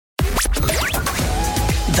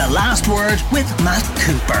The Last Word with Matt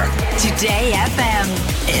Cooper. Today FM.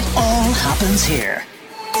 It all happens here.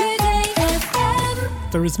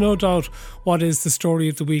 There is no doubt what is the story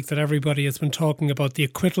of the week that everybody has been talking about: the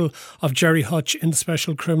acquittal of Gerry Hutch in the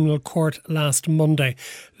Special Criminal Court last Monday,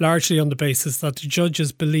 largely on the basis that the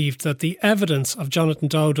judges believed that the evidence of Jonathan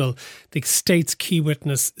Dowdall, the state's key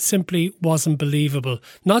witness, simply wasn't believable.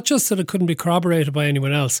 Not just that it couldn't be corroborated by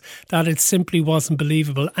anyone else, that it simply wasn't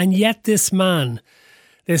believable. And yet this man,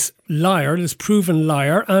 this liar, this proven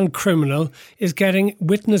liar and criminal, is getting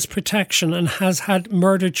witness protection and has had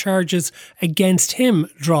murder charges against him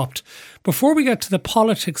dropped. Before we get to the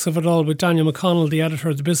politics of it all with Daniel McConnell, the editor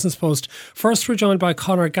of the Business Post, first we're joined by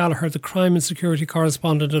Conor Gallagher, the crime and security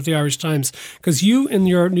correspondent of the Irish Times, because you in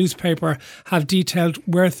your newspaper have detailed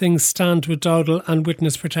where things stand with Dowdall and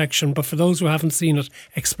witness protection. But for those who haven't seen it,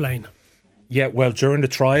 explain. Yeah, well, during the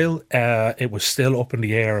trial, it was still up in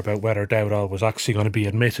the air about whether Dowdall was actually going to be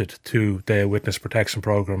admitted to the witness protection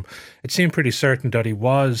programme. It seemed pretty certain that he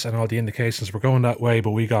was, and all the indications were going that way,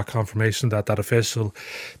 but we got confirmation that that official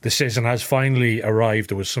decision has finally arrived.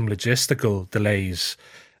 There was some logistical delays,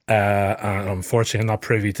 and unfortunately I'm not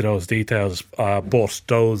privy to those details, but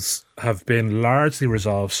those have been largely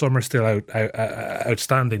resolved. Some are still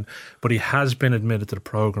outstanding, but he has been admitted to the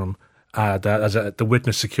programme. The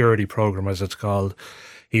witness security program, as it's called.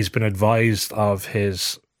 He's been advised of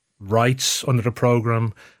his rights under the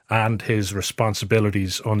program and his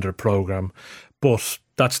responsibilities under the program, but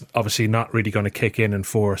that's obviously not really going to kick in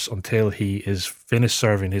force until he is finished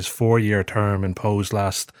serving his 4-year term imposed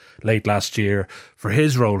late last year for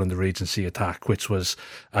his role in the Regency attack, which was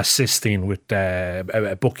assisting with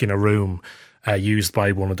booking a room used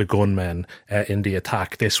by one of the gunmen in the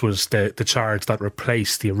attack. This was the charge that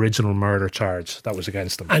replaced the original murder charge that was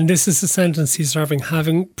against him. And this is the sentence he's serving,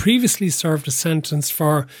 having previously served a sentence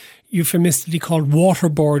for euphemistically called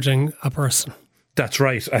waterboarding a person. That's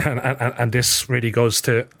right. And this really goes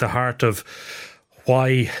to the heart of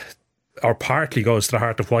why, or partly goes to the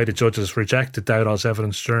heart of why the judges rejected Dowdall's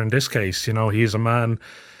evidence during this case. You know, he's a man,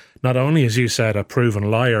 not only, as you said, a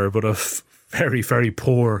proven liar, but a very, very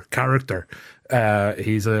poor character.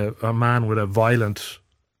 He's a man with a violent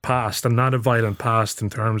past, and not a violent past in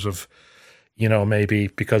terms of, you know, maybe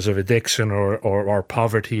because of addiction or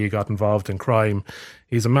poverty he got involved in crime.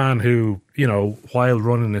 He's a man who, you know, while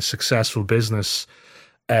running a successful business,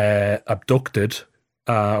 abducted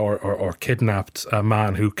or kidnapped a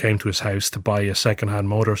man who came to his house to buy a second-hand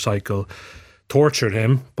motorcycle, tortured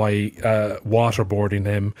him by waterboarding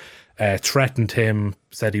him, threatened him,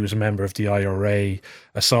 said he was a member of the IRA,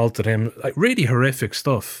 assaulted him, like really horrific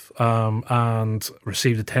stuff, and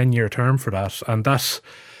received a 10-year term for that. And that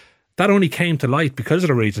only came to light because of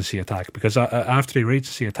the Regency attack, because after the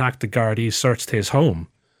Regency attack, the Gardaí searched his home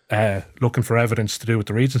looking for evidence to do with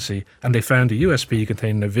the Regency, and they found a USB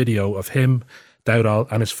containing a video of him,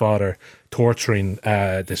 Dowdall, and his father torturing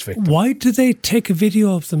this victim. Why did they take a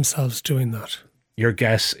video of themselves doing that? Your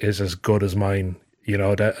guess is as good as mine. You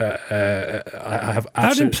know, that I have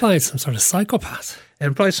that implies some sort of psychopath. It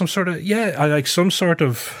implies some sort of, some sort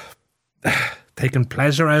of taking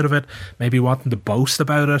pleasure out of it, maybe wanting to boast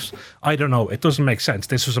about it. I don't know. It doesn't make sense.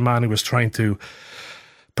 This was a man who was trying to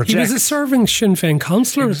project. He was a serving Sinn Féin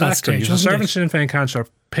councillor at that stage. He was a serving Sinn Féin councillor,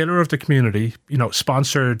 pillar of the community, you know,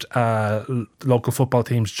 sponsored local football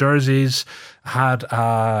teams' jerseys, had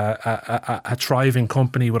a thriving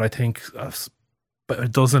company with, I think, a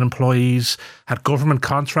dozen employees, had government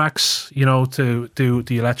contracts, you know, to do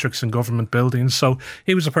the electrics in government buildings. So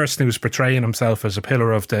he was a person who was portraying himself as a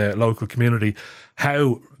pillar of the local community.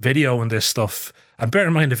 How videoing this stuff, and bear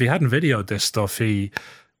in mind, if he hadn't videoed this stuff, he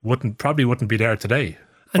probably wouldn't be there today.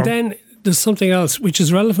 And then there's something else which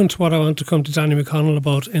is relevant to what I want to come to Danny McConnell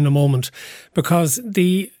about in a moment, because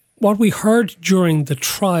what we heard during the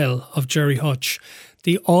trial of Gerry Hutch,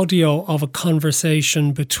 the audio of a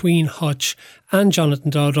conversation between Hutch and Jonathan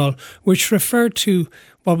Dowdall, which referred to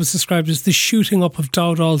what was described as the shooting up of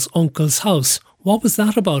Dowdall's uncle's house. What was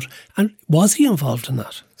that about? And was he involved in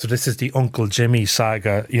that? So this is the Uncle Jimmy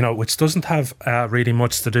saga, you know, which doesn't have really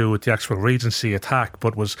much to do with the actual Regency attack,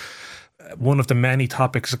 but was one of the many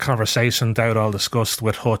topics of conversation Dowdall discussed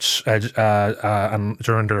with Hutch and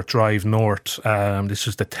during their drive north. This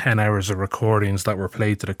was the 10 hours of recordings that were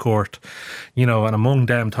played to the court, you know, and among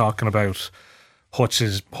them talking about Hutch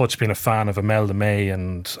being a fan of Imelda May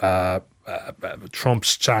and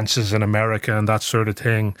Trump's chances in America and that sort of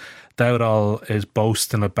thing. Dowdall is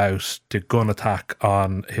boasting about the gun attack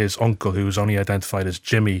on his uncle, who was only identified as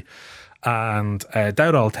Jimmy, And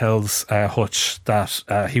Dowdall tells Hutch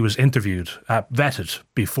that he was interviewed, vetted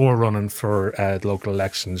before running for the local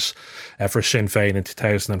elections for Sinn Féin in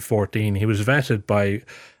 2014. He was vetted by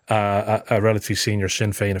a relatively senior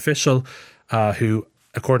Sinn Féin official who,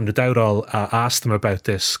 according to Dowdall, asked him about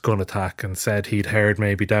this gun attack and said he'd heard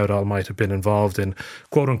maybe Dowdall might have been involved in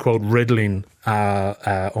quote-unquote riddling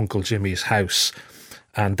Uncle Jimmy's house.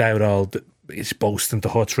 And Dowdall is boasting to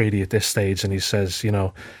Hutch really at this stage, and he says,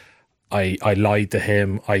 I lied to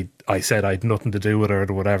him. I said I had nothing to do with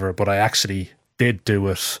it or whatever, but I actually did do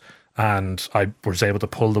it, and I was able to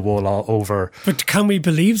pull the wool all over. But can we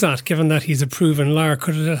believe that, given that he's a proven liar?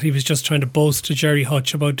 Could it that he was just trying to boast to Gerry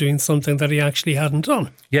Hutch about doing something that he actually hadn't done?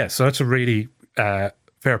 Yeah, so that's a really fair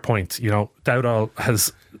point. Dowdall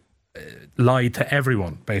has lied to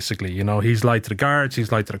everyone, basically. He's lied to the guards,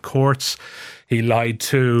 he's lied to the courts, he lied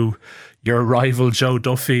to your rival Joe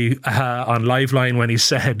Duffy on Liveline when he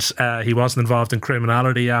said he wasn't involved in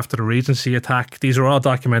criminality after the Regency attack. These are all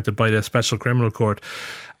documented by the Special Criminal Court.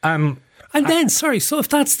 So if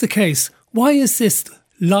that's the case, why is this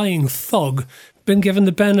lying thug been given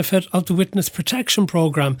the benefit of the witness protection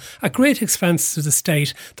programme at great expense to the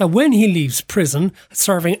state, that when he leaves prison,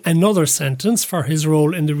 serving another sentence for his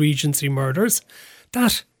role in the Regency murders,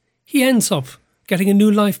 that he ends up getting a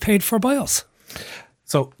new life paid for by us?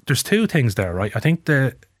 So there's two things there, right? I think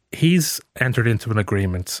he's entered into an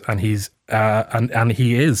agreement, and he is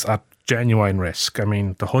at genuine risk. I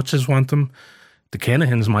mean, the Hutches want him, the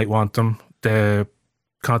Kinahans might want him, the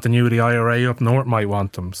Continuity IRA up north might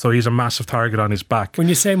want him. So he's a massive target on his back. When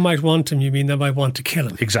you say might want him, you mean they might want to kill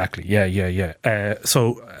him? Exactly. Yeah.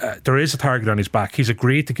 So there is a target on his back. He's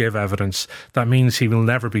agreed to give evidence. That means he will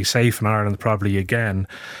never be safe in Ireland probably again.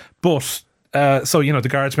 But the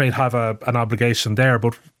guards may have an obligation there,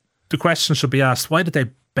 but the question should be asked, why did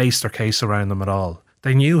they base their case around him at all?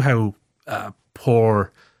 They knew how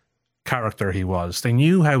poor character he was. They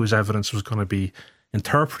knew how his evidence was going to be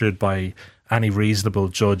interpreted by any reasonable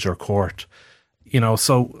judge or court.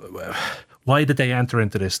 So why did they enter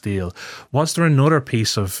into this deal? Was there another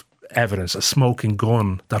piece of evidence, a smoking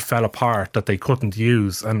gun that fell apart that they couldn't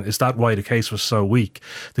use, and is that why the case was so weak?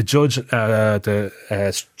 The judge,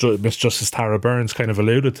 Miss Justice Tara Burns, kind of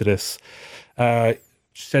alluded to this.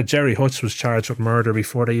 She said Gerry Hutch was charged with murder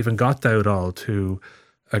before they even got Dowdall to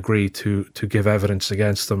agree to give evidence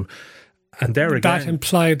against them. And there again, that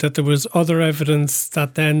implied that there was other evidence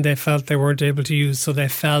that then they felt they weren't able to use, so they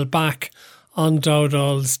fell back on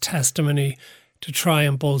Dowdall's testimony to try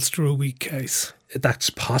and bolster a weak case. That's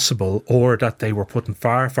possible, or that they were putting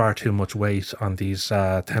far, far too much weight on these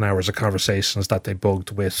 10 hours of conversations that they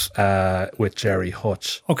bugged with Gerry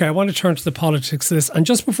Hutch. OK, I want to turn to the politics of this. And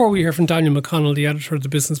just before we hear from Daniel McConnell, the editor of the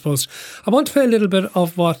Business Post, I want to play a little bit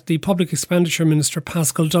of what the Public Expenditure Minister,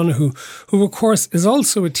 Paschal Donohoe, who of course is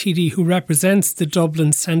also a TD who represents the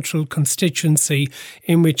Dublin Central constituency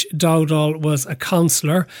in which Dowdall was a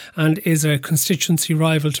councillor and is a constituency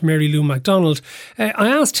rival to Mary Lou MacDonald. I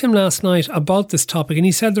asked him last night about this topic, and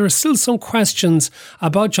he said there are still some questions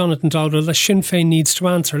about Jonathan Dowdall that Sinn Féin needs to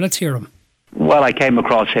answer. Let's hear him. Well, I came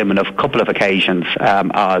across him on a couple of occasions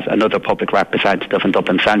as another public representative in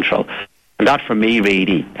Dublin Central. And that, for me,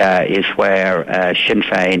 really is where Sinn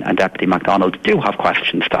Féin and Deputy MacDonald do have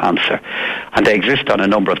questions to answer. And they exist on a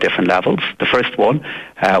number of different levels. The first one,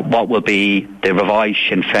 what will be the revised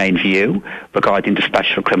Sinn Féin view regarding the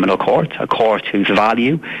Special Criminal Court, a court whose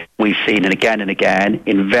value we've seen again and again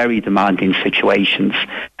in very demanding situations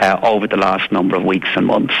over the last number of weeks and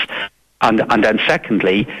months. And then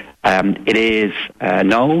secondly, it is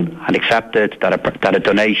known and accepted that a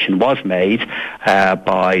donation was made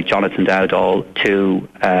by Jonathan Dowdall to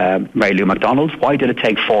Mary Lou MacDonald. Why did it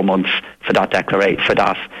take 4 months for that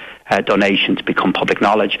donation to become public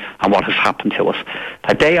knowledge, and what has happened to us?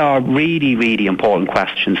 They are really, really important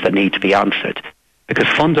questions that need to be answered, because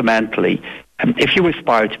fundamentally, if you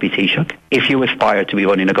aspire to be Taoiseach, if you aspire to be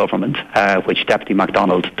running a government, which Deputy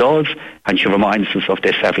MacDonald does, and she reminds us of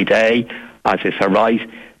this every day, as is her right,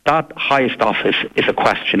 that highest office is a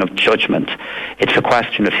question of judgment. It's a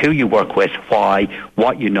question of who you work with, why,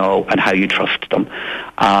 what you know, and how you trust them.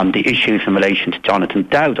 The issues in relation to Jonathan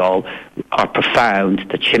Dowdall are profound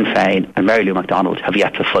that Sinn Féin and Mary Lou MacDonald have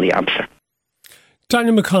yet to fully answer.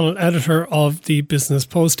 Daniel McConnell, editor of the Business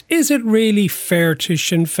Post. Is it really fair to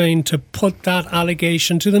Sinn Féin to put that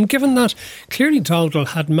allegation to them, given that clearly Dowdall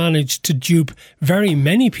had managed to dupe very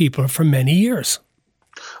many people for many years?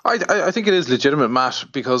 I think it is legitimate, Matt,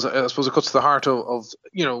 because I suppose it cuts to the heart of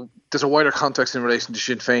there's a wider context in relation to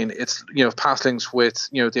Sinn Féin. It's, past links with,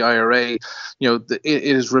 the IRA. It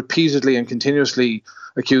is repeatedly and continuously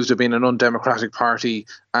accused of being an undemocratic party,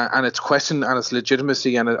 and its question and its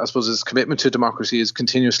legitimacy and I suppose its commitment to democracy is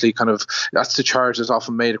continuously that's the charge that's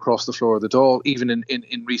often made across the floor of the Dáil, even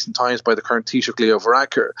in recent times by the current Taoiseach Leo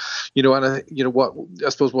Varadkar.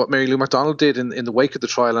 What Mary Lou McDonald did in the wake of the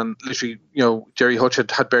trial, and literally, Gerry Hutch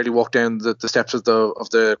had barely walked down the steps of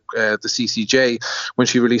the CCJ when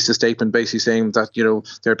she released a statement basically saying that,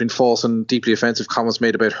 there had been false and deeply offensive comments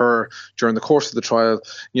made about her during the course of the trial,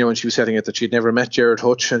 and she was setting it that she'd never met Gerard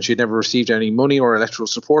Hutch and she'd never received any money or electoral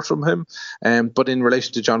support from him. But in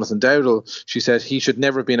relation to Jonathan Dowdall, she said he should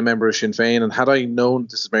never have been a member of Sinn Féin, and had I known,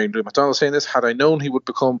 this is Mary Lou McDonald saying this, had I known he would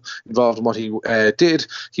become involved in what he did,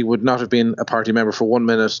 he would not have been a party member for 1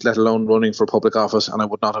 minute, let alone running for public office, and I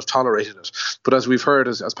would not have tolerated it. But as we've heard,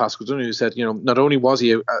 as Pascal Donoghue said, not only was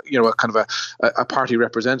he a party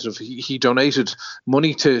representative, he donated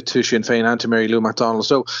money to Sinn Féin and to Mary Lou McDonald.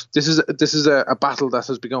 So this is a battle that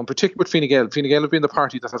has begun, particularly with Fine Gael. Fine Gael have been the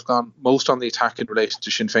party that have gone most on the attack in relation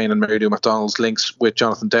to Sinn Féin and Mary Lou McDonald's links with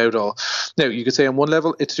Jonathan Dowdall. Now, you could say on one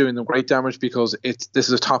level it's doing them great damage because this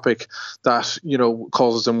is a topic that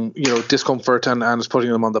causes them discomfort and is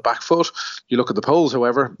putting them on the back foot. You look at the polls,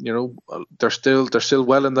 however, they're still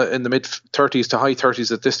well in the mid 30s to high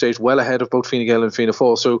 30s at this stage, well ahead of both Fine Gael and Fianna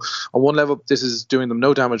Fáil. So on one level, this is doing them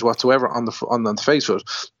no damage whatsoever on the face of it.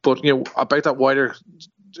 But about that wider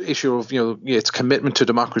issue of its commitment to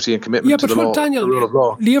democracy and commitment to the law, Daniel, the rule of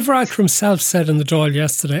law. Leo Varadkar himself said in the Dáil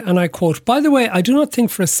yesterday, and I quote, "By the way, I do not think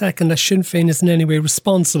for a second that Sinn Féin is in any way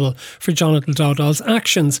responsible for Jonathan Dowdall's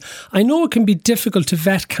actions. I know it can be difficult to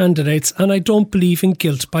vet candidates, and I don't believe in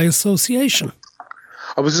guilt by association."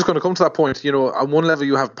 I was just going to come to that point. On one level,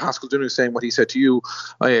 you have Pascal Donoghue saying what he said to you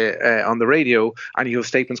on the radio, and you have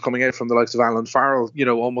statements coming out from the likes of Alan Farrell,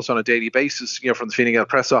 almost on a daily basis, from the Fine Gael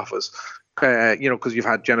press office. Because you've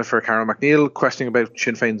had Jennifer Carroll McNeill questioning about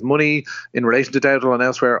Sinn Féin's money in relation to Dowdall and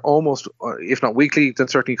elsewhere, almost, if not weekly, then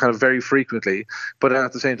certainly kind of very frequently. But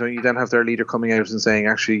at the same time, you then have their leader coming out and saying,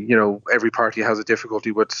 actually, every party has a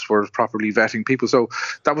difficulty with properly vetting people. So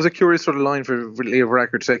that was a curious sort of line for Leo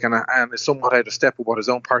Varadkar to take, and is somewhat out of step with what his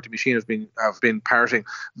own party machine have been parroting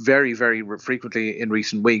very, very frequently in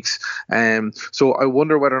recent weeks. So I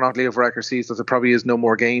wonder whether or not Leo Varadkar sees that there probably is no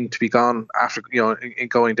more gain to be gone after in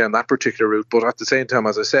going down that particular route. But at the same time,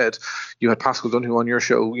 as I said, you had Pascal Donoghue on your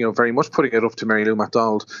show, very much putting it up to Mary Lou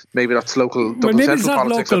McDonald. Maybe that's local Dublin Central politics. Maybe it's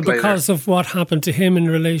not local because of what happened to him in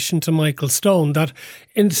relation to Michael Stone. That,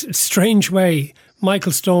 in a strange way,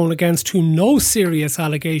 Michael Stone, against whom no serious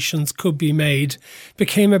allegations could be made,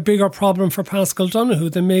 became a bigger problem for Pascal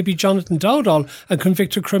Donoghue than maybe Jonathan Dowdall, a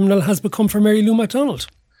convicted criminal, has become for Mary Lou McDonald.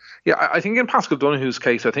 Yeah, I think in Pascal Donoghue's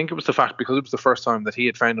case, I think it was the fact, because it was the first time that he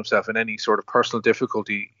had found himself in any sort of personal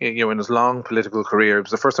difficulty, in his long political career. It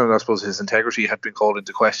was the first time that I suppose his integrity had been called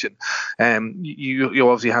into question. You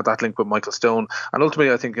obviously had that link with Michael Stone, and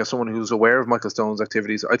ultimately, I think as someone who's aware of Michael Stone's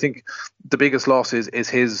activities, I think the biggest loss is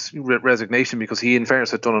his resignation, because he, in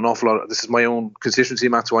fairness, had done an awful lot. This is my own constituency,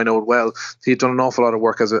 Matt, so I know it well. He had done an awful lot of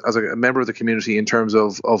work as a member of the community in terms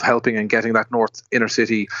of helping and getting that North Inner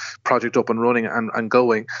City project up and running and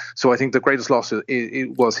going. So I think the greatest loss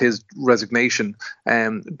it was his resignation.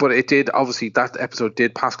 But it did, obviously, that episode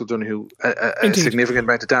did Pascal Donoghue a significant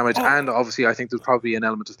amount of damage. And obviously, I think there's probably an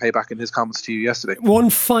element of payback in his comments to you yesterday. One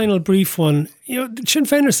final brief one. Sinn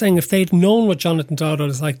Féin are saying if they'd known what Jonathan Dowdall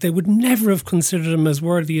is like, they would never have considered him as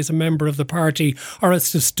worthy as a member of the party or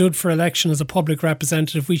as to stood for election as a public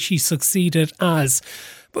representative, which he succeeded as.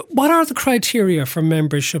 But what are the criteria for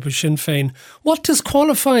membership of Sinn Féin? What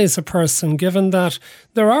disqualifies a person, given that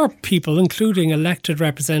there are people, including elected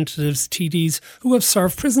representatives, TDs, who have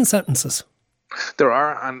served prison sentences? There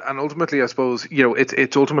are, and ultimately, I suppose,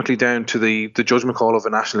 it's ultimately down to the judgment call of a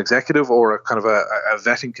national executive or a kind of a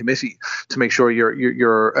vetting committee to make sure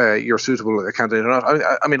you're suitable a candidate or not.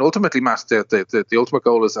 I mean, ultimately, Matt, the ultimate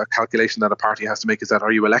goal is a calculation that a party has to make: is that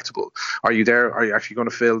are you electable? Are you there? Are you actually going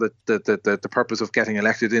to fill the purpose of getting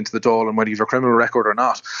elected into the Dáil, and whether you have a criminal record or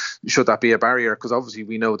not? Should that be a barrier? Because obviously,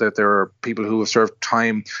 we know that there are people who have served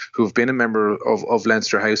time who have been a member of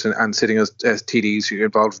Leinster House and sitting as TDs who are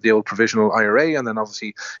involved with the old provisional IRA. And then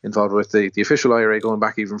obviously involved with the official IRA going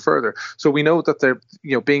back even further. So we know that they're,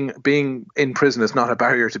 being in prison is not a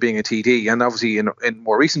barrier to being a TD. And obviously in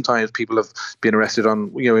more recent times, people have been arrested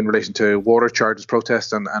on, in relation to water charges,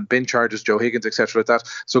 protests and bin charges, Joe Higgins, etc. like that.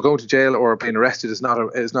 So going to jail or being arrested is not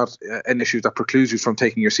an issue that precludes you from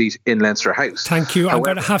taking your seat in Leinster House. Thank you. I'm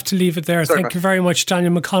going to have to leave it there. Thank you very much,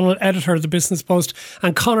 Daniel McConnell, editor of the Business Post,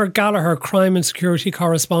 and Conor Gallagher, crime and security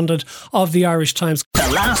correspondent of the Irish Times.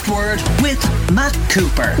 Last Word with Matt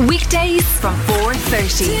Cooper. Weekdays from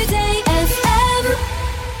 4:30. Today FM.